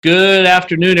Good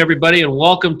afternoon, everybody, and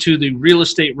welcome to the Real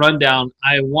Estate Rundown.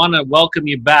 I want to welcome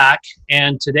you back,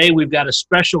 and today we've got a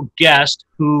special guest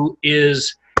who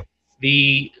is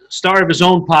the star of his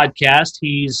own podcast.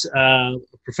 He's a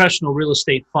professional real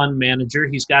estate fund manager.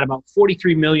 He's got about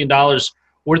 $43 million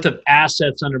worth of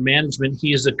assets under management.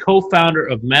 He is the co-founder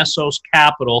of Mesos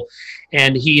Capital,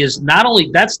 and he is not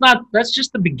only, that's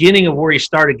just the beginning of where he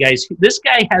started, guys. This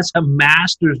guy has a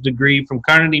master's degree from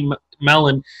Carnegie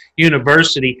Mellon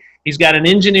University. He's got an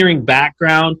engineering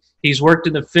background. He's worked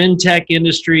in the fintech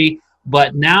industry,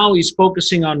 but now he's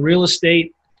focusing on real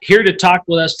estate. Here to talk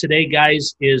with us today,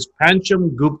 guys, is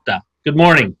Pancham Gupta. Good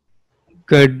morning.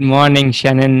 Good morning,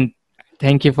 Shannon.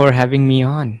 Thank you for having me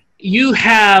on. You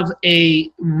have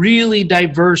a really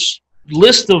diverse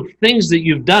list of things that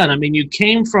you've done. I mean, you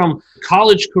came from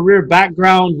college career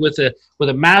background with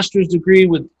a master's degree,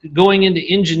 with going into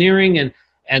engineering,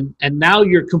 and now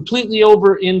you're completely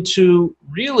over into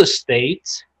real estate.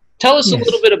 Tell us a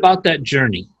little bit about that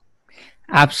journey.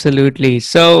 Absolutely.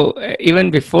 So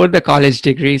even before the college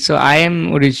degree, so I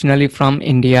am originally from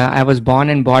India. I was born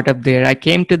and brought up there. I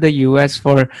came to the US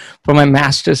for my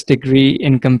master's degree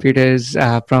in computers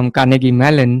from Carnegie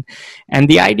Mellon. And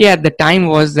the idea at the time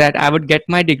was that I would get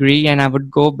my degree and I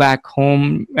would go back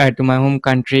home to my home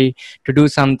country to do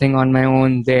something on my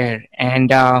own there.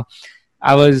 And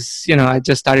I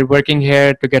just started working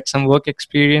here to get some work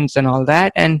experience and all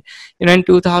that. And, in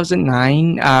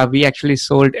 2009, we actually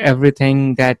sold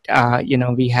everything that,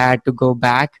 we had to go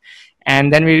back.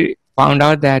 And then we found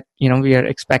out that, we are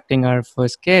expecting our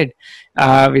first kid.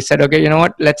 We said, okay, you know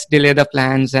what, let's delay the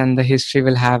plans and the history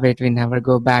will have it. We never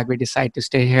go back. We decide to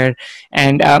stay here.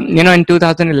 And, in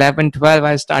 2011-12,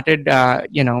 I started,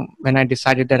 when I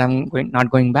decided that I'm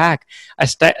not going back, I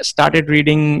started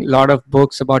reading a lot of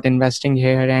books about investing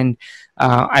here. And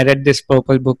I read this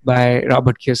purple book by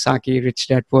Robert Kiyosaki, Rich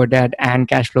Dad Poor Dad, and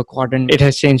Cash Flow Quadrant. It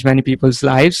has changed many people's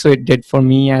lives. So it did for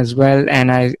me as well.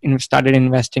 And I started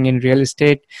investing in real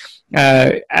estate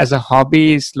as a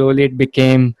hobby. Slowly it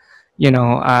became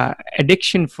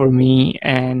addiction for me,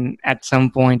 and at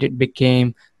some point it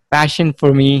became passion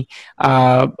for me.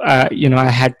 I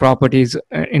had properties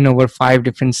in over 5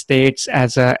 different states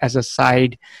as a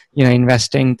side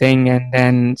investing thing, and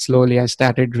then slowly I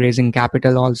started raising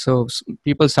capital. Also,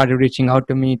 people started reaching out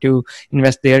to me to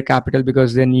invest their capital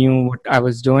because they knew what I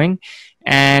was doing,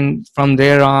 and from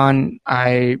there on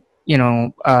I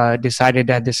decided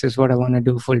that this is what I want to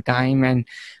do full time, and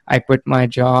I quit my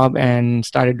job and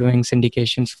started doing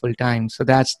syndications full time. So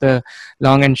that's the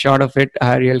long and short of it,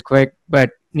 real quick. But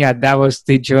yeah, that was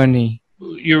the journey.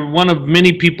 You're one of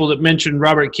many people that mentioned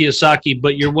Robert Kiyosaki,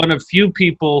 but you're one of few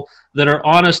people that are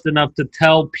honest enough to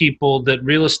tell people that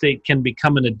real estate can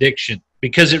become an addiction,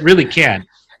 because it really can.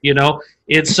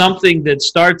 It's something that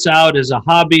starts out as a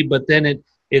hobby, but then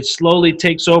it slowly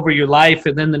takes over your life.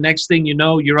 And then the next thing you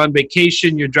know, you're on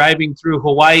vacation, you're driving through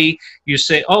Hawaii, you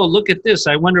say, oh, look at this.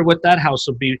 I wonder what that house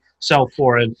will sell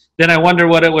for. And then I wonder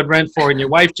what it would rent for. And your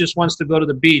wife just wants to go to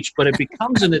the beach, but it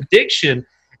becomes an addiction.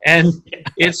 And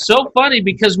it's so funny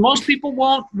because most people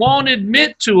won't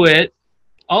admit to it.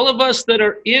 All of us that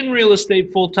are in real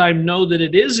estate full-time know that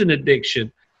it is an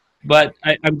addiction. But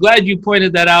I'm glad you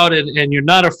pointed that out, and you're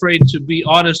not afraid to be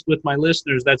honest with my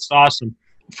listeners. That's awesome.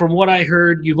 From what I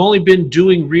heard, you've only been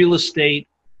doing real estate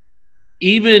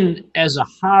even as a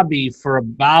hobby for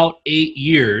about 8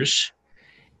 years,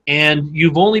 and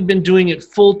you've only been doing it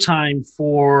full-time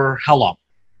for how long?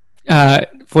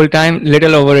 Full-time,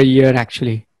 little over a year,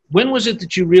 actually. When was it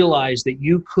that you realized that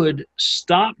you could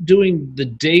stop doing the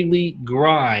daily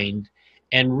grind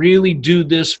and really do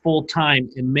this full-time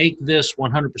and make this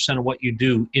 100% of what you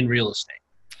do in real estate?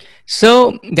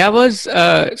 So that was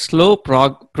a slow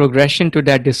progression to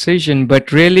that decision.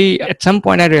 But really, at some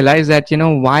point, I realized that,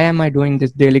 why am I doing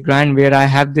this daily grind where I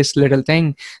have this little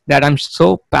thing that I'm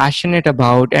so passionate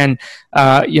about, and,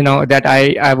 that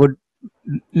I would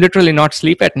literally not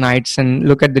sleep at nights and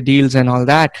look at the deals and all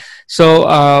that.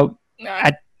 So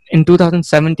in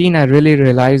 2017, I really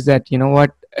realized that,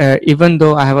 even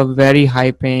though I have a very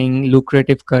high paying,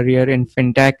 lucrative career in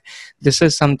fintech, this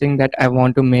is something that I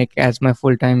want to make as my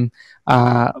full-time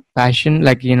passion,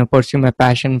 pursue my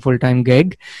passion full-time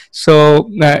gig. So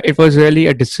it was really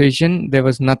a decision. There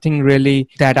was nothing really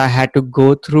that I had to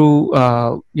go through,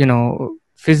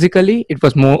 physically. It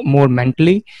was more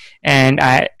mentally, and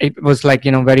it was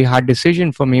very hard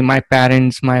decision for me. My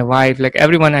parents, my wife,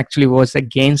 everyone actually was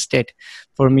against it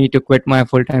for me to quit my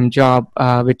full-time job,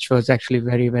 which was actually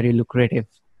very, very lucrative.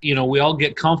 We all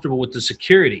get comfortable with the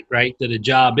security, right, that a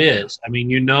job is. I mean,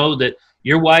 that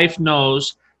your wife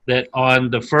knows that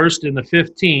on the 1st and the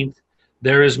 15th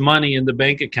there is money in the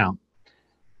bank account.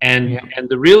 And Yeah. and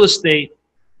the real estate,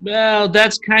 well,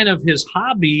 that's kind of his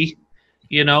hobby,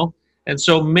 you know. And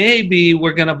so maybe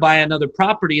we're going to buy another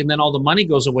property, and then all the money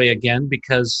goes away again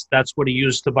because that's what he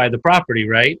used to buy the property,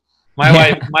 right?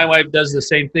 Yeah. My wife does the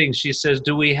same thing. She says,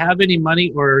 "Do we have any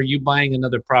money, or are you buying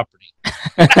another property?"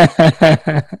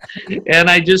 And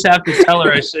I just have to tell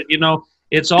her, I said,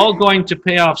 it's all going to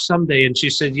pay off someday. And she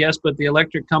said, yes, but the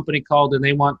electric company called and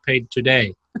they want paid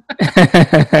today.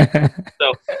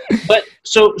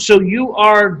 So, so you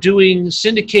are doing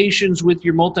syndications with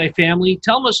your multifamily.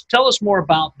 Tell us more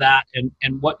about that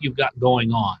and what you've got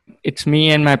going on. It's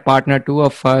me and my partner, two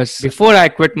of us. Before I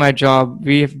quit my job,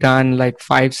 we've done like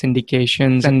 5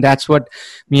 syndications, and that's what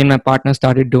me and my partner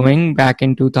started doing back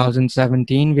in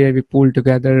 2017, where we pooled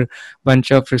together a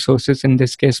bunch of resources, in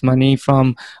this case money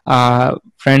from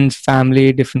friends,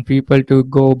 family, different people, to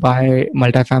go buy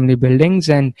multifamily buildings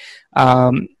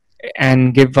um,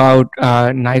 and give out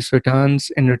nice returns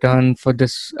in return for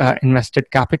this invested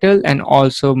capital, and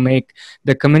also make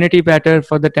the community better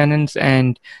for the tenants,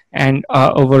 and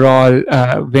overall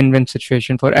win-win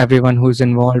situation for everyone who's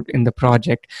involved in the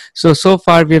project. So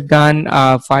far we've done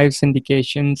 5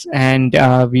 syndications, and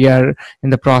we are in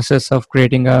the process of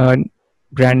creating a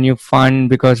brand new fund,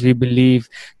 because we believe,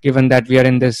 given that we are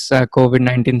in this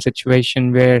COVID-19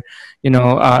 situation where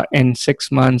in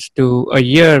 6 months to a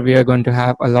year we are going to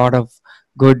have a lot of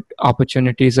good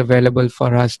opportunities available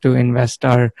for us to invest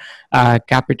our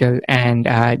capital and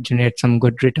generate some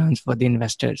good returns for the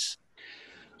investors.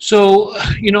 So,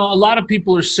 a lot of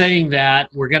people are saying that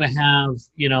we're going to have,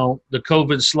 the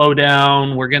COVID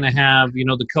slowdown. We're going to have,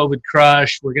 the COVID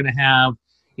crush. We're going to have,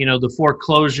 the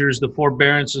foreclosures, the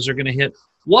forbearances are going to hit.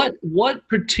 What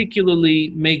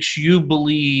particularly makes you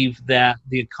believe that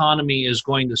the economy is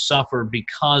going to suffer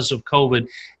because of COVID,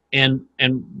 and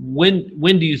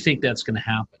when do you think that's going to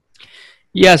happen?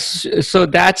 Yes, so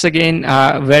that's again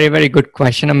a very, very good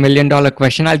question, $1 million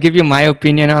question. I'll give you my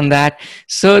opinion on that.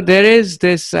 So there is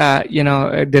this,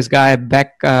 this guy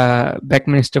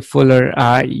Buckminster Fuller.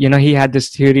 He had this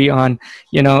theory on,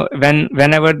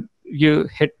 whenever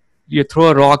you throw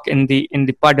a rock in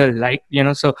the puddle, like,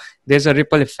 so there's a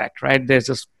ripple effect, right? There's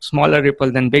a smaller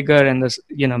ripple, then bigger, and this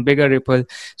bigger ripple.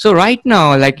 So right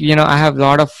now, like, I have a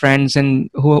lot of friends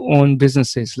who own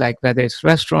businesses, like whether it's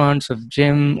restaurants, or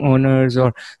gym owners,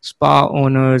 or spa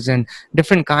owners, and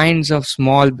different kinds of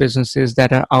small businesses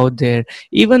that are out there.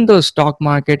 Even though stock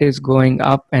market is going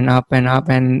up and up and up,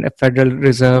 and the Federal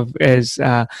Reserve is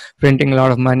printing a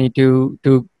lot of money to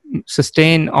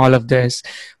sustain all of this,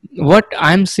 what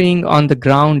I'm seeing on the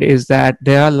ground is that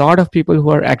there are a lot of people who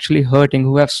are actually hurting,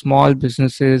 who have small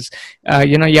businesses. They're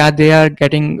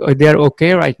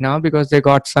okay right now because they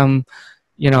got some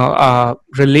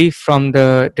relief from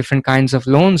the different kinds of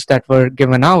loans that were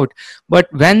given out.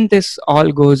 But when this all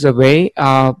goes away,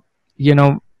 I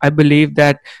believe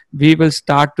that we will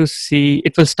start to see,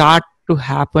 it will start to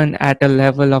happen at a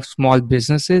level of small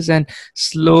businesses, and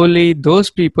slowly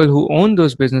those people who own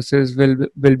those businesses will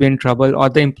be in trouble, or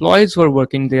the employees who are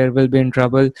working there will be in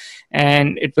trouble,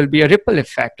 and it will be a ripple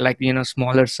effect, like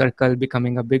smaller circle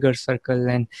becoming a bigger circle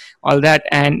and all that.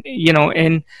 And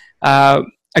again,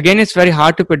 it's very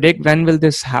hard to predict when will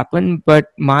this happen,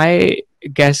 but my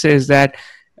guess is that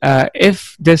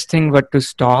if this thing were to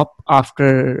stop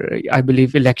after, I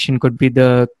believe election could be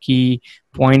the key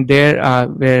point there,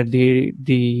 where the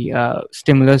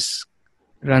stimulus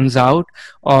runs out,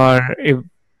 or if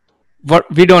what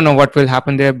we don't know what will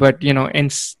happen there, but in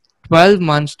 12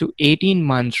 months to 18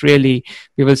 months, really,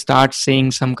 we will start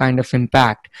seeing some kind of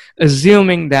impact,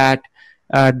 assuming that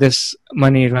this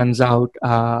money runs out,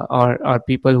 or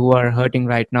people who are hurting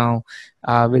right now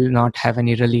will not have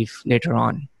any relief later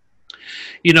on.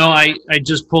 I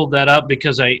just pulled that up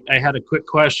because I had a quick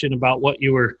question about what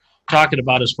you were talking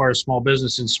about as far as small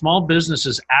business. And small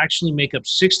businesses actually make up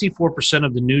 64%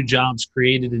 of the new jobs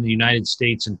created in the United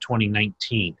States in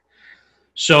 2019.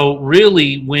 So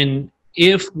really,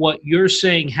 if what you're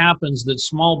saying happens, that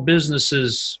small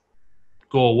businesses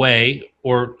go away,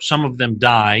 or some of them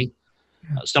die,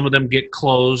 some of them get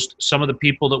closed, some of the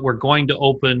people that were going to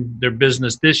open their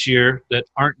business this year that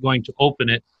aren't going to open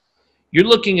it, you're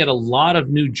looking at a lot of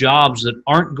new jobs that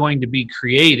aren't going to be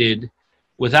created.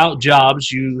 Without jobs,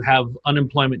 you have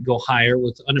unemployment go higher.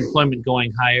 With unemployment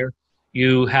going higher,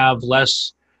 you have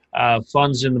less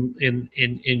funds in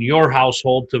your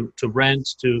household to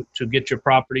rent, to get your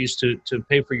properties, to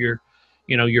pay for your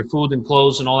food and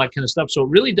clothes and all that kind of stuff. So it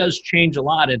really does change a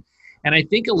lot. And I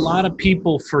think a lot of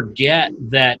people forget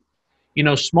that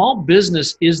small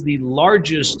business is the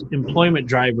largest employment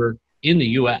driver in the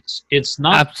U.S. It's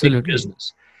not Absolutely. big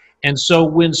business. And so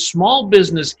when small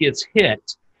business gets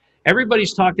hit,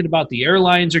 everybody's talking about the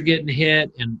airlines are getting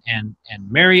hit, and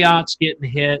Marriott's getting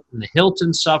hit, and the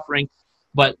Hilton's suffering.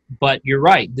 But you're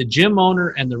right, the gym owner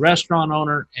and the restaurant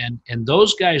owner and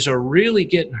those guys are really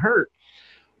getting hurt.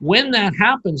 When that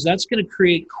happens, that's going to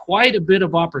create quite a bit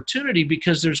of opportunity,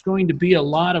 because there's going to be a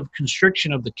lot of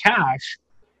constriction of the cash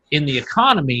in the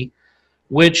economy,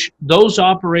 which those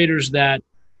operators that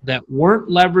weren't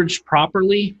leveraged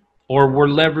properly or were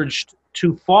leveraged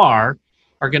too far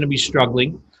are going to be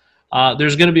struggling.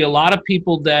 There's going to be a lot of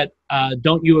people that,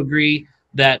 don't you agree,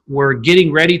 that were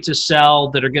getting ready to sell,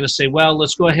 that are going to say, well,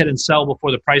 let's go ahead and sell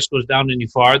before the price goes down any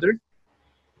farther.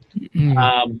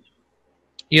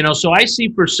 So I see,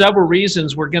 for several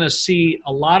reasons, we're going to see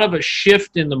a lot of a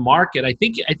shift in the market. I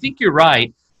think you're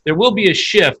right. There will be a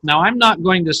shift. Now, I'm not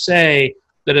going to say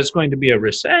that it's going to be a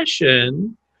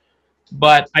recession,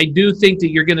 but I do think that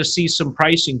you're going to see some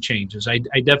pricing changes. I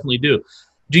definitely do.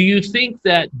 Do you think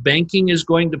that banking is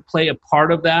going to play a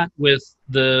part of that, with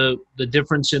the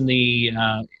difference in the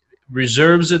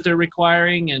reserves that they're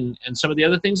requiring and some of the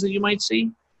other things that you might see?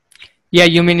 Yeah,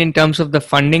 you mean in terms of the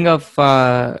funding of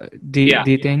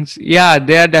the things? Yeah,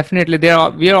 they are definitely there.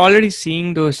 We are already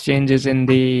seeing those changes in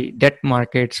the debt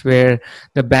markets, where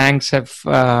the banks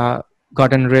have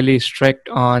gotten really strict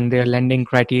on their lending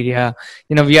criteria.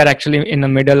 We are actually in the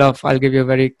middle of, I'll give you a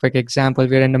very quick example.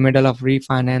 We're in the middle of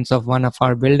refinance of one of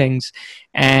our buildings,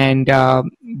 and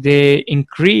they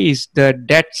increased the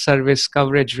debt service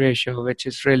coverage ratio, which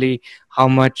is really how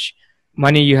much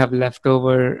money you have left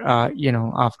over,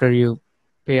 after you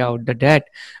pay out the debt.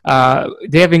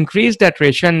 They have increased that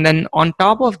ratio, and then on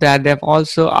top of that, they've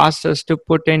also asked us to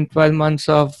put in 12 months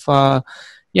of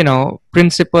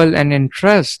principal and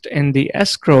interest in the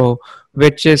escrow,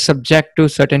 which is subject to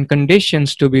certain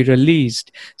conditions to be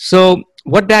released. So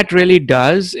what that really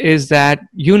does is that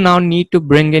you now need to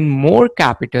bring in more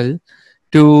capital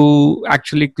to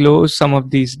actually close some of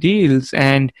these deals.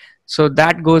 And so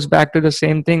that goes back to the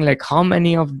same thing, like how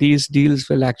many of these deals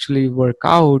will actually work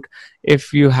out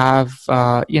if you have,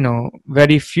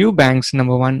 very few banks,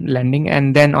 number one, lending.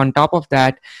 And then on top of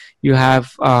that, you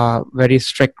have very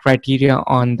strict criteria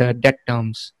on the debt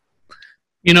terms.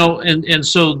 And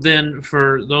so then,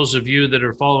 for those of you that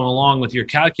are following along with your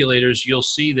calculators, you'll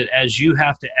see that as you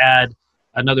have to add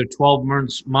another 12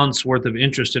 months worth of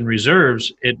interest and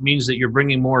reserves, it means that you're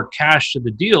bringing more cash to the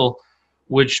deal,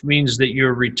 which means that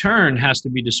your return has to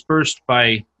be dispersed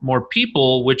by more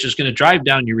people, which is going to drive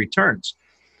down your returns.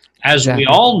 As we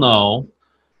all know,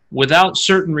 without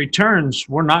certain returns,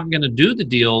 we're not going to do the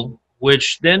deal,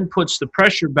 which then puts the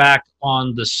pressure back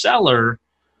on the seller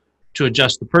to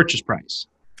adjust the purchase price.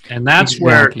 And that's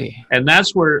where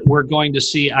we're going to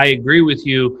see, I agree with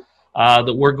you,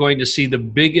 that we're going to see the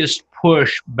biggest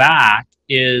push back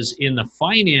is in the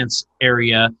finance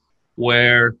area,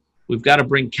 where we've got to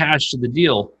bring cash to the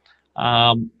deal.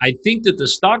 I think that the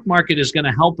stock market is going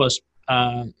to help us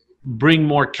bring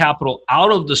more capital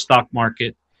out of the stock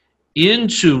market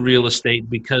into real estate,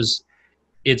 because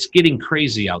it's getting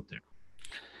crazy out there.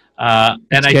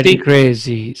 And I think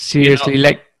crazy, seriously,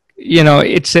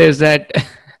 it says that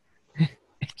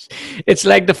it's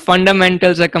like the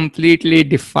fundamentals are completely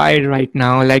defied right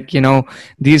now.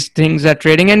 These things are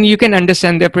trading, and you can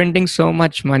understand they're printing so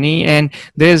much money, and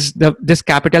this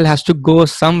capital has to go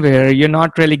somewhere. You're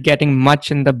not really getting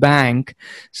much in the bank.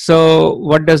 So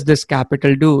what does this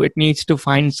capital do? It needs to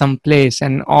find some place,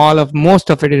 and most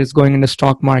of it is going in the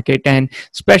stock market. And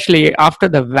especially after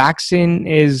the vaccine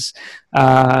is,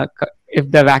 if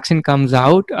the vaccine comes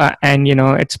out and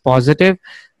it's positive,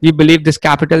 we believe this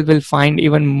capital will find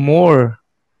even more,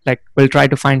 will try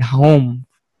to find home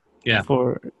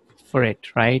for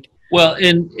it, right? Well,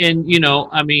 and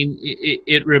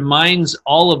it reminds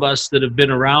all of us that have been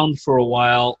around for a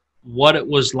while what it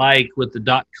was like with the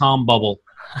dot-com bubble,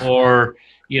 or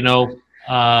all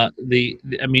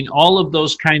of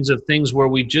those kinds of things, where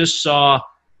we just saw,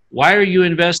 why are you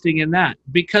investing in that?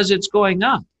 Because it's going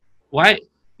up. Why?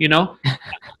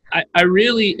 I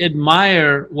really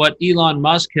admire what Elon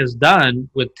Musk has done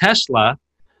with Tesla,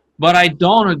 but I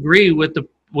don't agree with the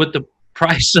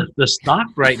price of the stock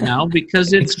right now,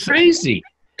 because it's crazy.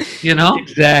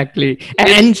 Exactly.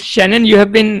 And Shannon, you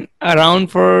have been around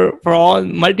for all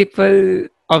multiple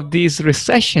of these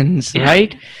recessions,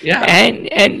 right? Yeah.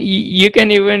 And you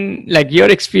can even,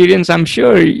 your experience, I'm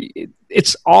sure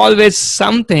it's always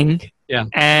something. Yeah.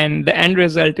 And the end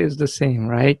result is the same,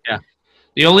 right? Yeah.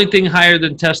 The only thing higher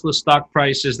than Tesla's stock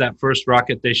price is that first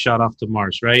rocket they shot off to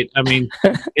Mars, right? I mean,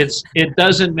 it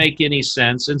doesn't make any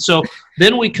sense. And so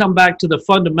then we come back to the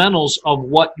fundamentals of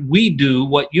what we do,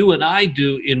 what you and I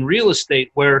do in real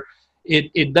estate, where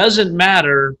it doesn't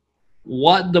matter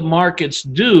what the markets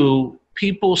do,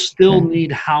 people still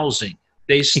need housing.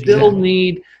 They still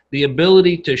need the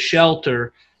ability to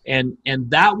shelter, and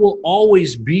that will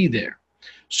always be there.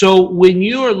 So when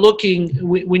you are looking,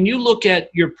 when you look at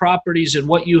your properties and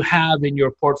what you have in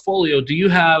your portfolio, do you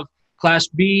have Class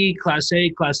B, Class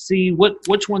A, Class C?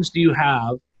 Which ones do you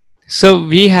have? So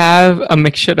we have a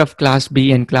mixture of Class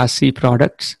B and Class C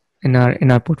products in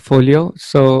our portfolio.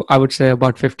 So I would say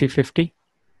about 50-50.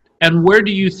 And where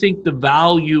do you think the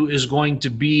value is going to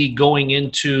be going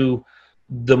into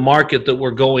the market that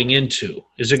we're going into?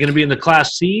 Is it going to be in the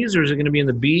Class C's or is it going to be in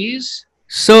the B's?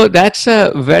 So that's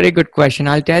a very good question.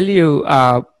 I'll tell you,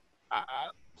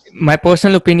 my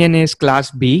personal opinion is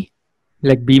Class B,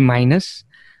 like B minus,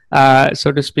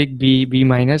 so to speak, B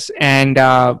minus. And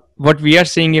what we are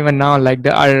seeing even now, like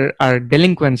our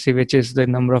delinquency, which is the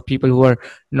number of people who are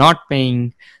not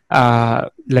paying,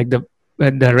 like the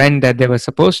rent that they were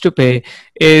supposed to pay,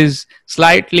 is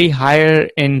slightly higher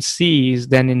in C's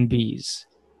than in B's.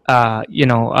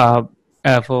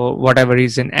 For whatever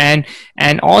reason, and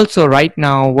also right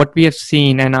now what we have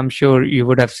seen, and I'm sure you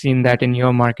would have seen that in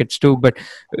your markets too, but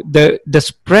the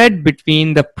spread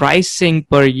between the pricing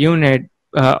per unit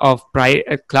of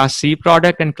Class C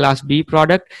product and Class B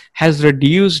product has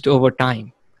reduced over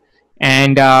time.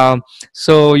 And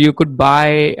so you could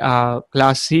buy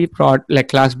Class C product, like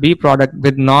Class B product,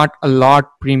 with not a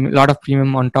lot of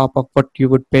premium on top of what you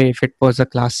would pay if it was a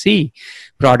Class C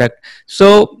product.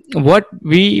 So what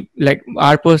we like,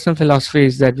 our personal philosophy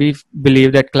is that we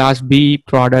believe that Class B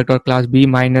product or Class B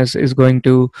minus is going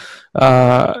to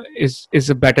is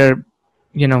a better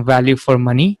value for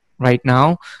money right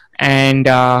now. And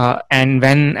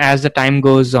when, as the time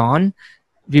goes on,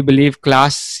 we believe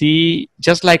Class C,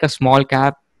 just like a small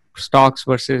cap stocks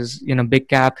versus big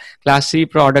cap, Class C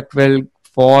product will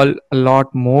fall a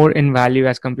lot more in value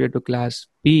as compared to Class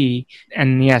B.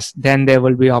 And yes, then there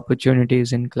will be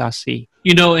opportunities in Class C.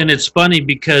 And it's funny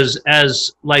because,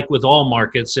 as like with all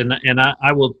markets, and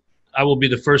I will be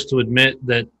the first to admit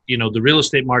that the real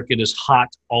estate market is hot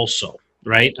also,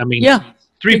 right? I mean,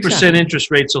 3%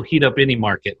 interest rates will heat up any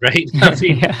market, right? I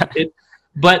mean,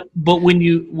 But when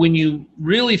you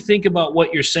really think about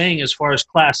what you're saying as far as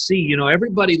Class C,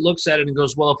 everybody looks at it and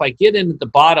goes, well, if I get in at the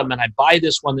bottom and I buy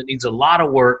this one that needs a lot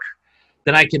of work,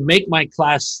 then I can make my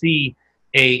Class C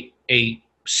a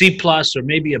C plus or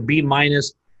maybe a B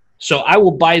minus. So I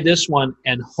will buy this one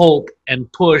and hope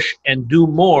and push and do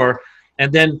more.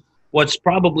 And then what's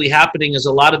probably happening is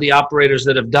a lot of the operators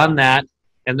that have done that,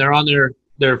 and they're on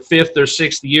their fifth or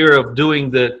sixth year of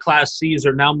doing the Class C's,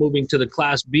 are now moving to the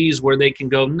Class B's, where they can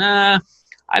go, nah,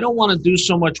 I don't want to do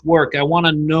so much work. I want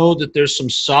to know that there's some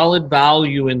solid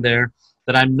value in there,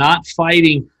 that I'm not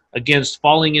fighting against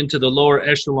falling into the lower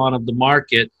echelon of the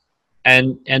market.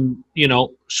 And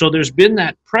so there's been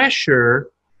that pressure,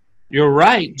 you're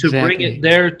right, to bring it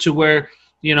there to where,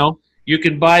 you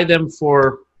can buy them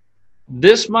for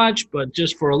this much, but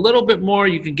just for a little bit more,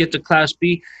 you can get to Class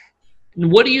B.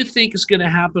 What do you think is going to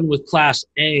happen with Class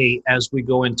A as we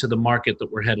go into the market that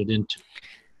we're headed into?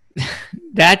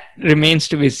 That remains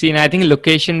to be seen. I think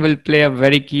location will play a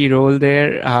very key role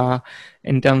there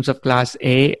in terms of Class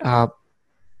A.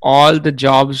 All the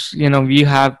jobs, we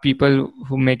have people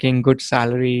who making good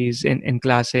salaries in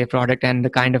Class A product, and the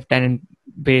kind of tenant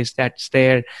base that's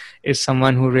there is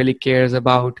someone who really cares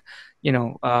about,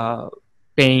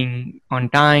 paying on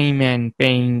time and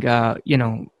paying,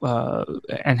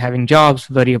 and having jobs,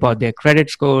 worry about their credit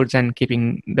scores and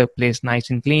keeping the place nice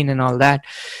and clean and all that.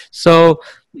 So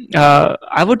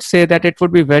I would say that it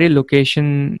would be very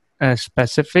location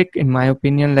specific, in my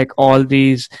opinion, like all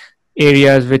these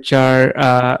areas which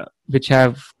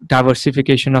have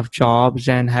diversification of jobs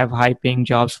and have high paying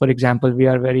jobs. For example, we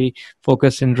are very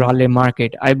focused in Raleigh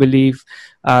market, I believe,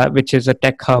 which is a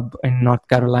tech hub in North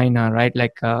Carolina, right?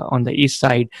 Like on the east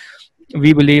side.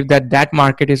 We believe that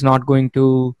market is not going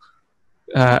to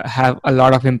have a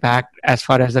lot of impact as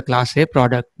far as the Class A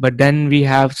product. But then we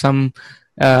have some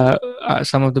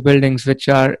of the buildings which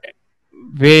are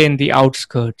way in the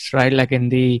outskirts, right? Like in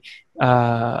the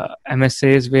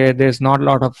MSAs where there's not a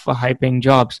lot of high-paying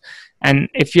jobs. And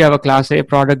if you have a Class A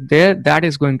product there, that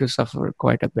is going to suffer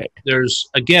quite a bit.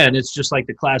 It's just like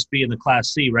the Class B and the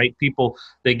Class C, right? People,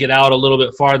 they get out a little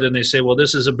bit farther and they say, well,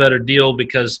 this is a better deal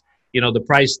because, the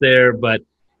price there, but,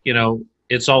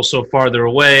 it's also farther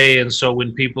away. And so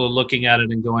when people are looking at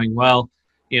it and going, well,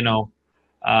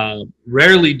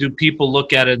 rarely do people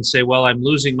look at it and say, well, I'm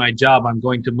losing my job, I'm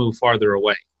going to move farther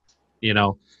away. You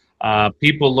know,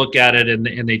 people look at it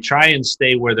and they try and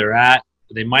stay where they're at.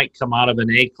 They might come out of an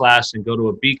A class and go to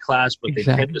a B class, but they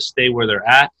tend to stay where they're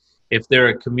at. If they're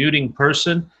a commuting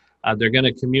person, they're going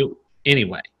to commute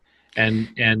anyway.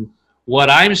 And what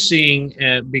I'm seeing,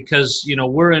 because, you know,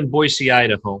 we're in Boise,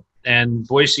 Idaho, and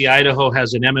Boise, Idaho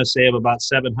has an MSA of about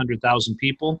 700,000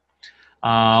 people.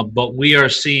 But we are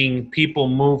seeing people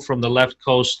move from the left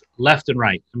coast, left and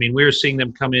right. I mean, we're seeing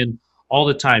them come in all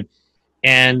the time.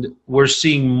 And we're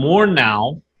seeing more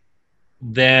now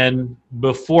than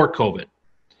before COVID.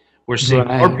 We're seeing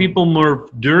more people move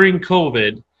during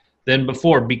COVID than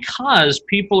before, because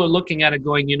people are looking at it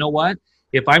going, you know what?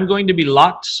 If I'm going to be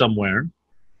locked somewhere,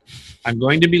 I'm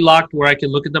going to be locked where I can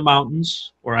look at the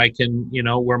mountains, where I can, you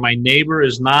know, where my neighbor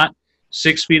is not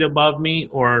 6 feet above me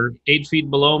or 8 feet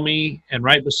below me and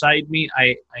right beside me.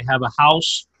 I have a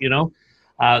house, you know.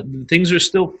 Things are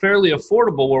still fairly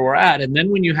affordable where we're at. And then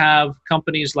when you have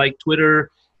companies like Twitter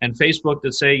and Facebook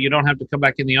that say you don't have to come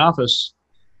back in the office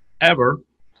ever,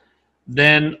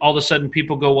 then all of a sudden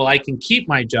people go, well, I can keep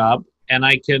my job and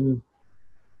I can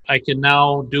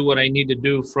now do what I need to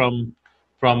do from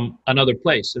another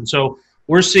place. And so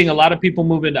we're seeing a lot of people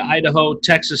move into Idaho.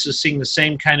 Texas is seeing the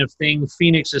same kind of thing.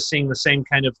 Phoenix is seeing the same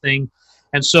kind of thing.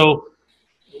 And so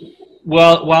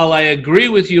while I agree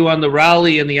with you on the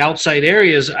Raleigh and the outside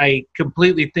areas, I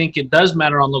completely think it does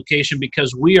matter on location,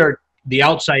 because we are the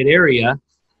outside area.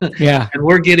 Yeah. And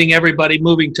we're getting everybody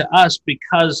moving to us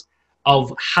because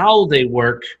of how they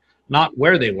work, not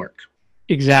where they work.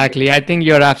 Exactly. I think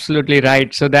you're absolutely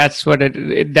right. So that's what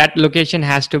that location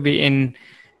has to be in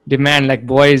demand, like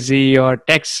Boise or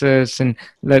Texas, and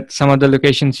some of the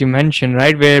locations you mentioned,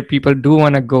 right, where people do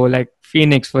want to go, like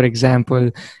Phoenix, for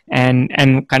example, and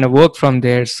kind of work from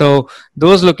there. So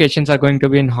those locations are going to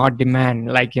be in hot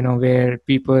demand, like, you know, where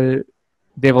people,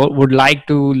 they would like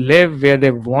to live where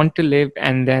they want to live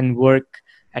and then work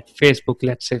at Facebook,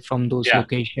 let's say, from those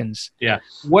locations. Yeah.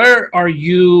 Where are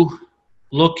you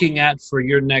looking at for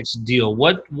your next deal?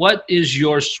 What is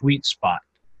your sweet spot?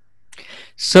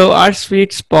 So our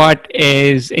sweet spot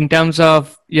is, in terms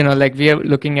of, you know, like, we are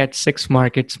looking at 6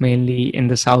 markets mainly in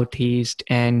the Southeast,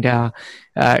 and there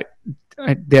are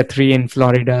 3 in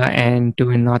Florida and 2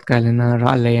 in North Carolina,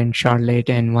 Raleigh and Charlotte,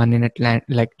 and 1 in Atlanta,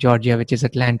 like Georgia, which is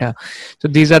Atlanta. So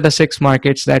these are the 6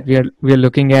 markets that we are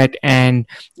looking at. And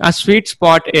our sweet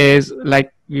spot is,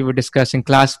 like we were discussing,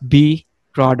 Class B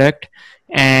product,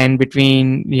 and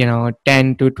between, you know,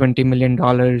 10 to 20 million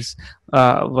dollars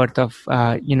worth of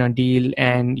deal,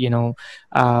 and, you know,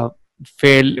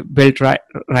 built right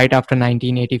after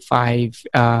 1985.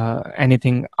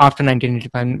 Anything after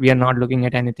 1985, we are not looking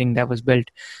at anything that was built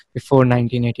before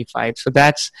 1985. So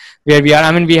that's where we are.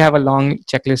 I mean, we have a long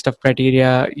checklist of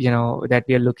criteria, you know, that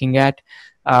we are looking at.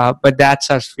 But that's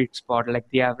our sweet spot. Like,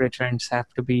 the average rents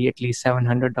have to be at least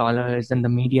 $700, and the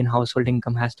median household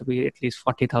income has to be at least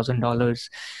 $40,000,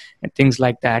 and things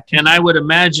like that. And I would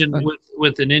imagine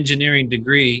with an engineering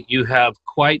degree, you have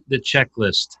quite the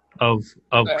checklist of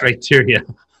criteria.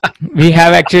 We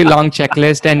have actually long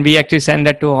checklist, and we actually send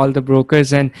that to all the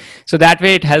brokers, and so that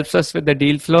way it helps us with the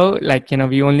deal flow. Like, you know,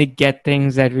 we only get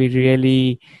things that we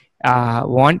really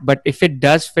want, but if it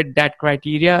does fit that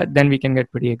criteria, then we can get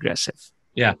pretty aggressive.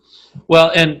 Yeah.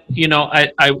 Well, and, you know,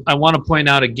 I want to point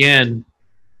out again,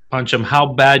 Pancham, how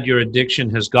bad your addiction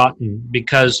has gotten,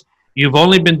 because you've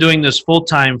only been doing this full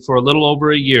time for a little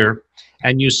over a year,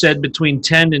 and you said between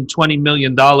 10 and 20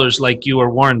 million dollars, like you are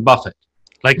Warren Buffett,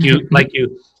 like you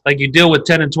deal with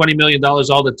 10 and 20 million dollars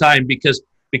all the time, because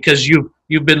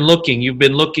you've been looking,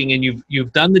 and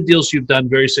you've done the deals you've done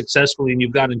very successfully, and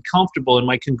you've gotten comfortable. And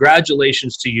my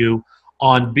congratulations to you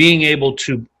on being able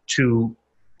to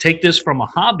take this from a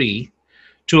hobby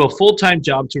to a full-time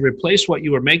job, to replace what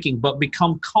you were making, but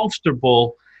become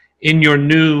comfortable in your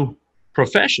new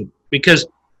profession, because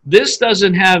this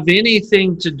doesn't have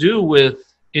anything to do with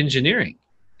engineering.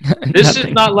 This is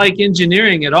not like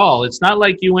engineering at all. It's not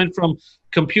like you went from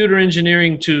computer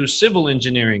engineering to civil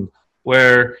engineering,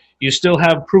 where you still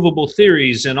have provable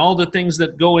theories and all the things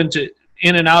that go in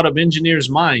and out of engineers'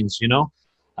 minds, you know.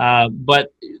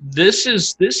 But this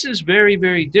is very,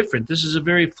 very different. This is a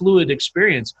very fluid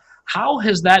experience. How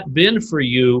has that been for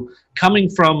you, coming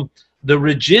from the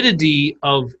rigidity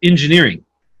of engineering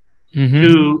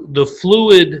to the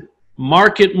fluid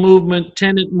market movement,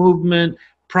 tenant movement,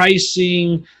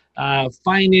 pricing,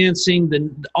 financing,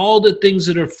 all the things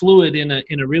that are fluid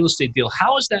in a real estate deal?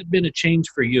 How has that been a change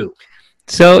for you?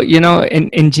 So, you know,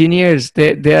 engineers,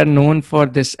 they are known for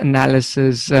this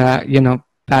analysis,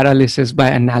 paralysis by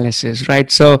analysis, right?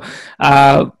 So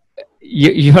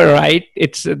you're right.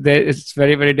 It's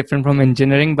very, very different from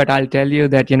engineering. But I'll tell you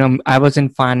that, I was in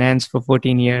finance for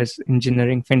 14 years,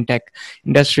 engineering, fintech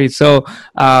industry. So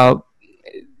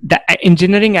the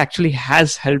engineering actually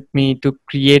has helped me to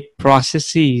create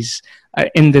processes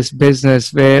in this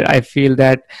business, where I feel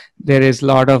that there is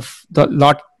lot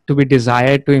to be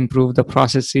desired to improve the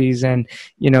processes, and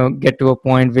get to a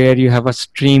point where you have a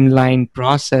streamlined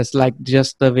process, like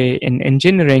just the way in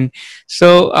engineering.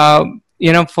 So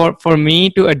for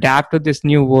me to adapt to this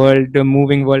new world, the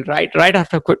moving world, right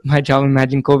after I quit my job,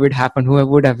 imagine COVID happened. Who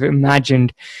would have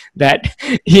imagined that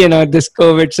this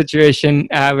COVID situation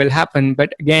will happen?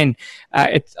 But again,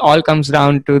 it all comes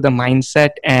down to the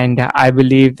mindset, and I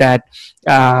believe that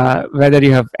whether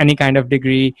you have any kind of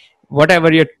degree,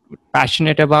 whatever you're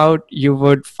passionate about, you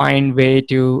would find way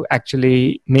to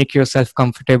actually make yourself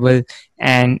comfortable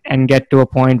and get to a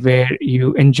point where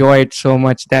you enjoy it so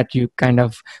much that you kind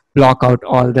of block out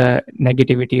all the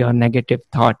negativity or negative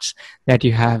thoughts that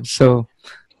you have. So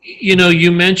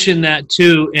you mentioned that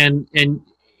too, and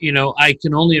I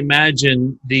can only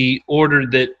imagine the order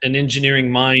that an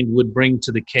engineering mind would bring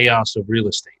to the chaos of real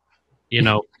estate.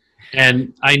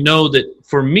 And I know that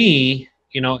for me,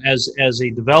 as a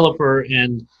developer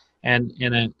and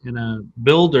a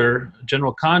builder,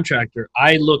 general contractor,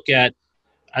 I look at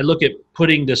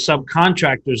putting the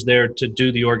subcontractors there to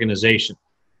do the organization,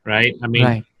 right? I mean,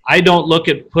 right. I don't look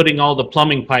at putting all the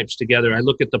plumbing pipes together. I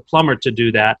look at the plumber to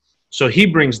do that. So he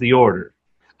brings the order.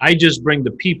 I just bring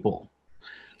the people.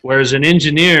 Whereas an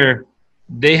engineer,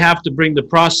 they have to bring the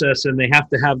process, and they have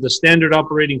to have the standard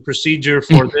operating procedure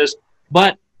for this.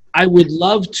 But I would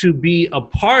love to be a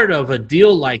part of a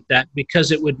deal like that,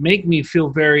 because it would make me feel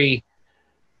very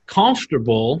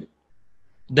comfortable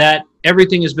that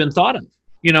everything has been thought of.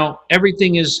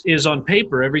 Everything is on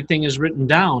paper, everything is written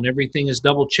down, everything is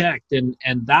double checked. And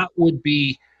that would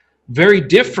be very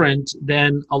different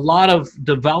than a lot of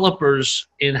developers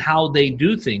in how they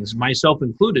do things, myself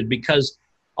included, because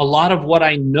a lot of what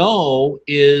I know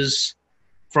is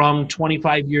from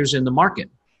 25 years in the market.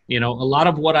 A lot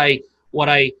of what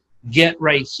I get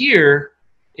right here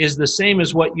is the same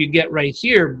as what you get right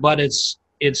here, but it's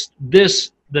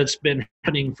this that's been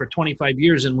happening for 25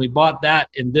 years, and we bought that,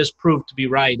 and this proved to be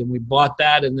right, and we bought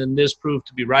that, and then this proved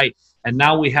to be right, and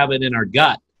now we have it in our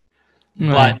gut.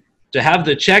 Right. But to have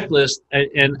the checklist,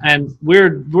 and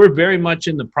we're very much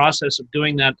in the process of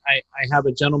doing that. I have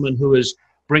a gentleman who is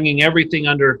bringing everything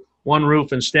under one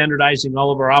roof and standardizing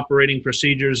all of our operating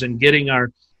procedures and getting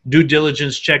our due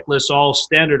diligence checklists all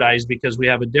standardized, because we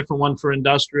have a different one for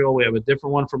industrial, we have a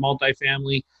different one for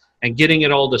multifamily, and getting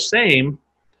it all the same.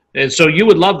 And so you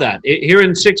would love that. Here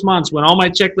in 6 months, when all my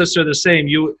checklists are the same,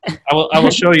 I will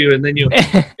show you, and then you'll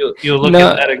look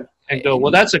at that and go,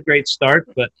 well, that's a great start.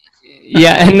 But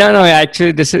yeah, no,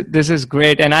 actually, this is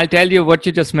great. And I'll tell you what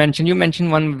you just mentioned. You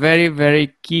mentioned one very,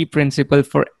 very key principle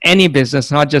for any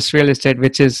business, not just real estate,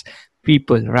 which is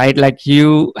people, right? Like,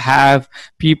 you have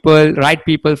right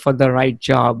people for the right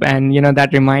job. And that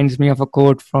reminds me of a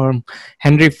quote from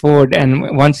Henry Ford.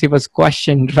 And once he was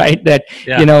questioned, right, that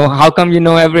how come you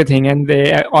know everything? And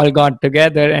they all got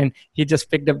together, and he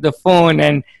just picked up the phone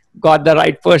and got the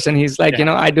right person. He's like,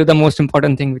 I do the most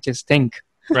important thing, which is think.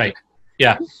 Right.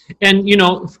 Yeah. And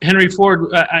Henry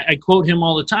Ford, I quote him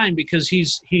all the time, because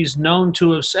he's known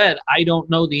to have said, I don't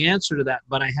know the answer to that,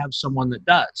 but I have someone that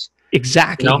does.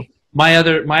 Exactly. My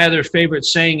other favorite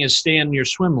saying is stay in your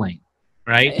swim lane,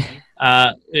 right?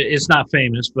 It's not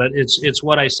famous, but it's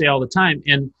what I say all the time.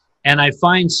 And I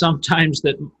find sometimes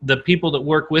that the people that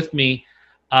work with me,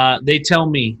 they tell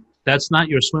me, that's not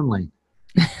your swim lane.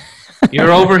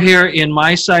 You're over here in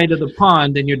my side of the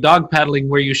pond, and you're dog paddling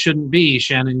where you shouldn't be,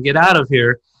 Shannon. Get out of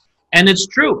here. And it's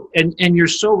true. And you're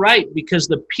so right, because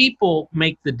the people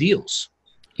make the deals.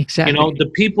 Exactly. The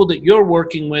people that you're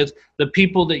working with, the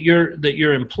people that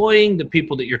you're employing, the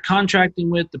people that you're contracting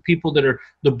with, the people that are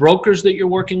the brokers that you're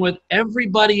working with,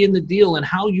 everybody in the deal, and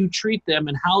how you treat them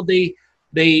and how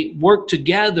they work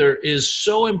together is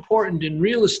so important in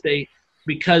real estate,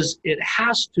 because it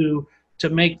has to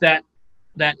make that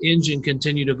engine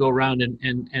continue to go around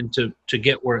and to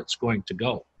get where it's going to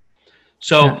go.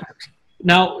 So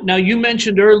now you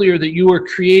mentioned earlier that you were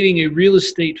creating a real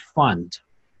estate fund.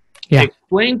 Yeah.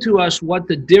 Explain to us what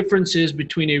the difference is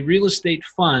between a real estate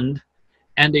fund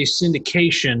and a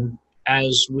syndication,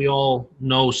 as we all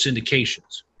know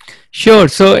syndications. Sure.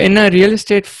 So in a real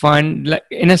estate fund, like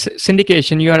in a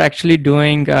syndication, you are actually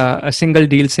doing a single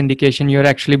deal syndication. You're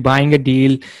actually buying a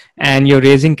deal and you're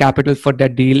raising capital for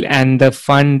that deal, and the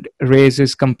fund raise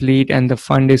is complete, and the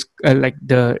fund is like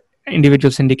the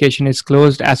individual syndication is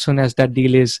closed as soon as that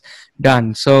deal is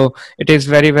done. So it is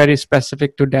very, very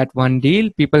specific to that one deal.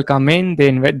 People come in,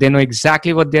 they know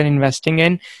exactly what they're investing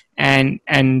in, and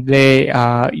they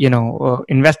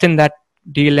invest in that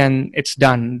deal, and it's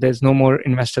done. There's no more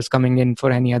investors coming in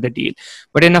for any other deal.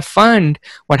 But in a fund,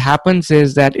 what happens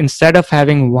is that instead of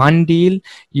having one deal,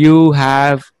 you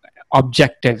have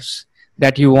objectives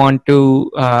that you want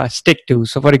to stick to.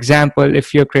 So for example,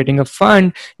 if you're creating a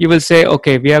fund, you will say,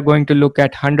 okay, we are going to look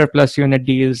at 100 plus unit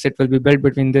deals. It will be built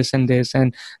between this and this,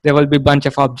 and there will be a bunch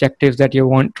of objectives that you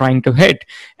want trying to hit,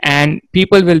 and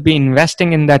people will be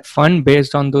investing in that fund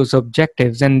based on those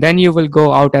objectives. And then you will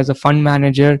go out as a fund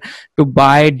manager to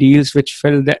buy deals which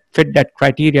fit that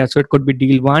criteria. So it could be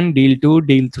deal 1, deal 2,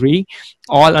 deal 3,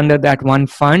 all under that one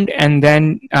fund. And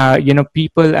then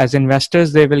people as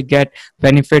investors, they will get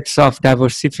benefits of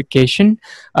diversification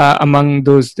among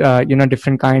those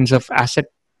different kinds of asset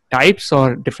types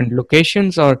or different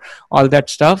locations or all that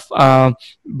stuff,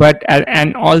 but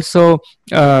and also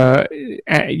they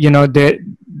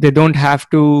don't have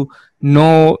to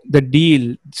know the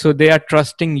deal, so they are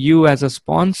trusting you as a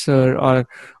sponsor or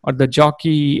the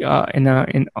jockey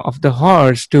of the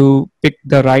horse to pick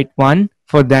the right one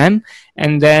for them,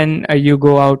 and then you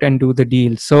go out and do the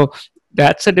deal. So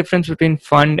that's the difference between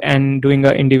fund and doing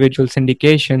individual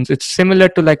syndications. It's similar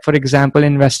to, like, for example,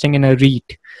 investing in a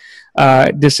REIT.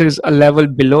 This is a level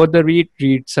below the REIT.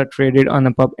 REITs are traded on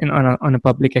a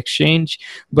public exchange,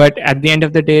 but at the end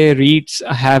of the day, REITs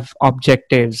have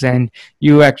objectives, and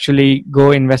you actually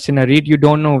go invest in a REIT. You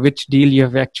don't know which deal you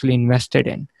have actually invested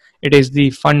in. It is the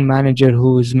fund manager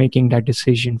who is making that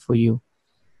decision for you.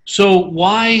 So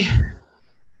why,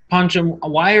 Pancham,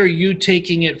 why are you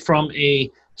taking it from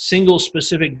a single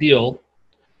specific deal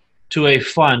to a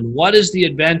fund? What is the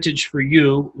advantage for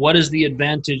you? What is the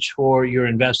advantage for your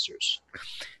investors?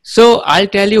 So I'll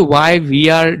tell you why we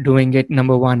are doing it.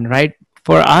 Number one, right?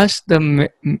 For us, the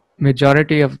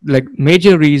majority of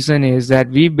major reason is that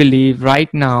we believe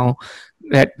right now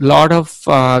that a lot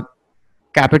of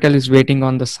capital is waiting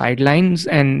on the sidelines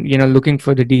and looking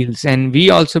for the deals. And we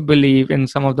also believe in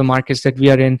some of the markets that we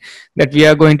are in, that we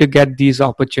are going to get these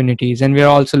opportunities, and we are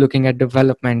also looking at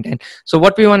development. And so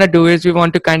what we want to do is we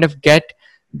want to kind of get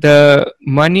the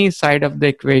money side of the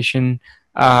equation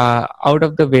out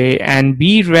of the way and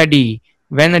be ready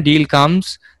when a deal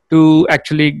comes to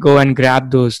actually go and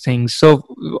grab those things. So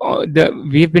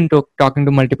we've been talking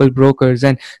to multiple brokers,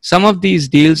 and some of these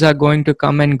deals are going to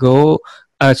come and go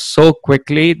so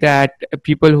quickly that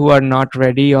people who are not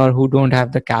ready or who don't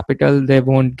have the capital, they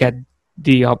won't get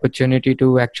the opportunity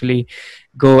to actually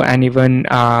go and even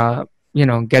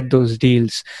get those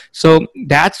deals. So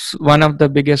that's one of the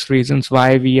biggest reasons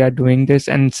why we are doing this.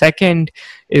 And second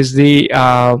is we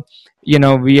are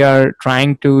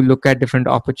trying to look at different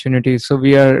opportunities. So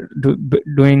we are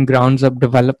doing grounds up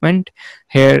development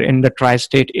here in the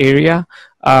tri-state area,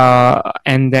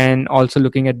 and then also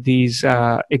looking at these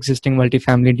existing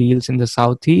multifamily deals in the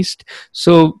southeast.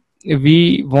 So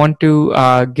we want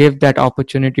to give that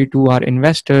opportunity to our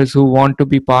investors who want to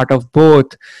be part of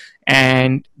both,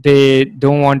 and they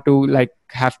don't want to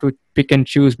have to pick and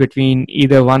choose between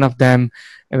either one of them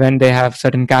when they have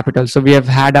certain capital. So we have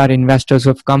had our investors who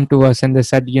have come to us and they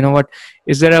said, you know what,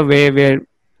 is there a way where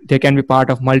they can be part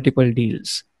of multiple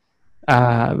deals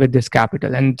with this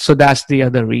capital? And so that's the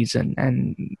other reason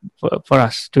and for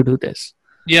us to do this.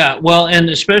 Yeah, well, and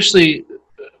especially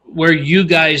where you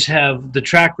guys have the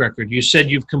track record. You said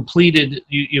you've completed,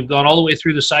 you've gone all the way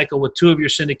through the cycle with 2 of your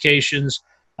syndications,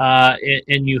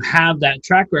 and you have that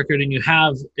track record, and you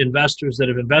have investors that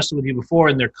have invested with you before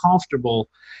and they're comfortable.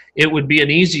 It would be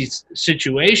an easy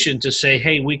situation to say,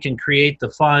 hey, we can create the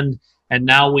fund and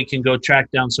now we can go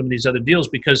track down some of these other deals.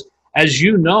 Because as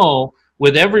you know,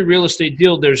 with every real estate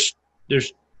deal, there's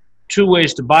 2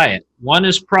 ways to buy it. One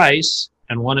is price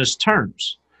and one is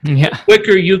terms. Yeah. The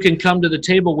quicker you can come to the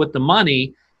table with the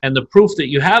money and the proof that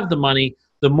you have the money,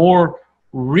 the more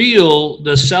real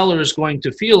the seller is going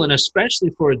to feel. And especially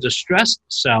for a distressed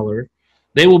seller,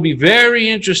 they will be very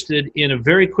interested in a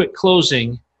very quick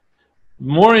closing,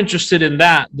 more interested in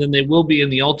that than they will be in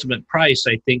the ultimate price,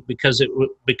 I think, because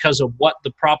of what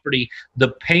the property, the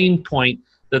pain point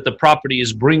that the property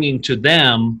is bringing to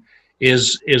them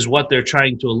is what they're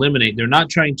trying to eliminate. They're not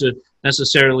trying to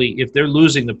necessarily, if they're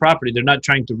losing the property, they're not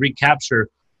trying to recapture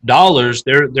dollars.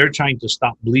 They're trying to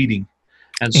stop bleeding.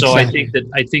 And so exactly.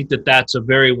 I think that that's a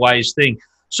very wise thing.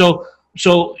 So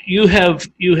you have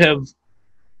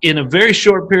in a very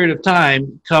short period of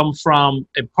time come from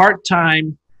a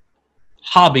part-time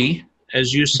hobby,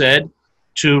 as you said,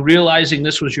 to realizing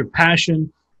this was your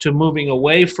passion, to moving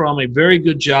away from a very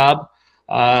good job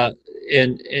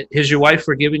And has your wife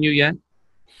forgiven you yet?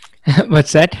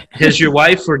 What's that? Has your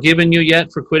wife forgiven you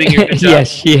yet for quitting your good job?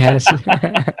 Yes, she has.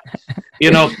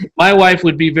 You know, my wife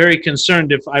would be very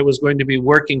concerned if I was going to be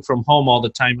working from home all the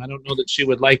time. I don't know that she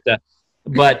would like that.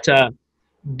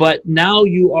 But now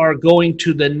you are going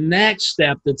to the next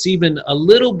step that's even a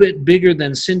little bit bigger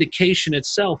than syndication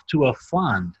itself, to a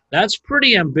fund. That's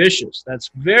pretty ambitious. That's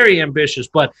very ambitious.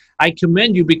 But I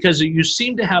commend you because you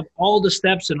seem to have all the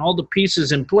steps and all the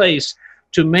pieces in place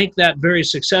to make that very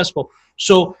successful.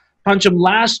 So, Pancham,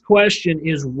 last question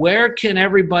is, where can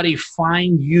everybody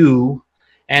find you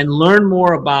and learn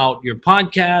more about your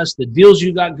podcast, the deals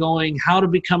you got going, how to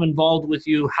become involved with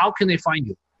you? How can they find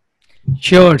you?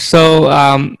 Sure. So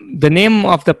the name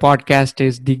of the podcast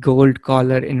is The Gold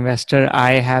Collar Investor.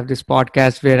 I have this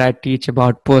podcast where I teach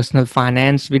about personal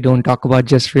finance. We don't talk about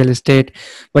just real estate,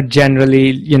 but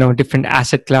generally, different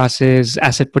asset classes,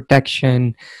 asset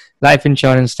protection, life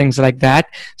insurance, things like that.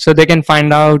 So they can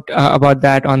find out about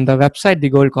that on the website,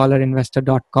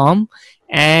 thegoldcollarinvestor.com.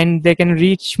 And they can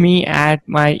reach me at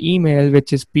my email,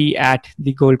 which is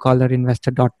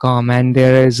p@thegoldcollarinvestor.com. And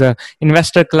there is a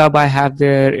investor club I have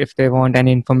there. If they want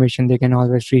any information, they can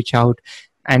always reach out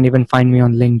and even find me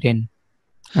on LinkedIn.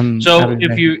 So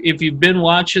if you've been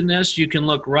watching this, you can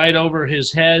look right over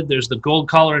his head. There's the Gold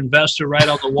Collar Investor right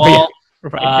on the wall.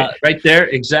 Right there.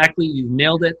 Exactly. You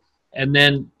nailed it. And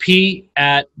then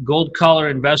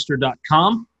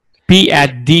p@goldcollarinvestor.com.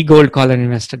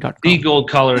 p@thegoldcollarinvestor.com.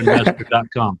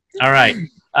 Thegoldcollarinvestor.com. All right.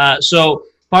 So,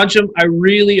 Pancham, I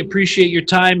really appreciate your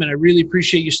time, and I really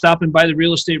appreciate you stopping by the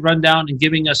Real Estate Rundown and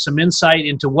giving us some insight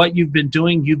into what you've been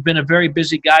doing. You've been a very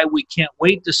busy guy. We can't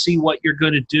wait to see what you're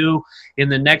going to do in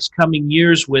the next coming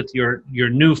years with your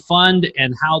new fund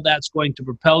and how that's going to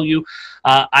propel you.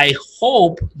 I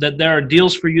hope that there are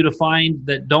deals for you to find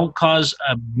that don't cause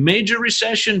a major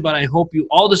recession, but I hope you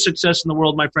all the success in the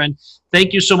world, my friend.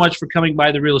 Thank you so much for coming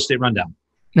by the Real Estate Rundown.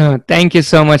 No, thank you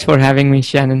so much for having me,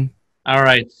 Shannon. All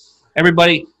right.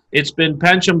 Everybody, it's been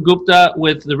Pancham Gupta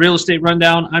with the Real Estate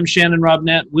Rundown. I'm Shannon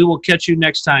Robnett. We will catch you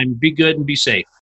next time. Be good and be safe.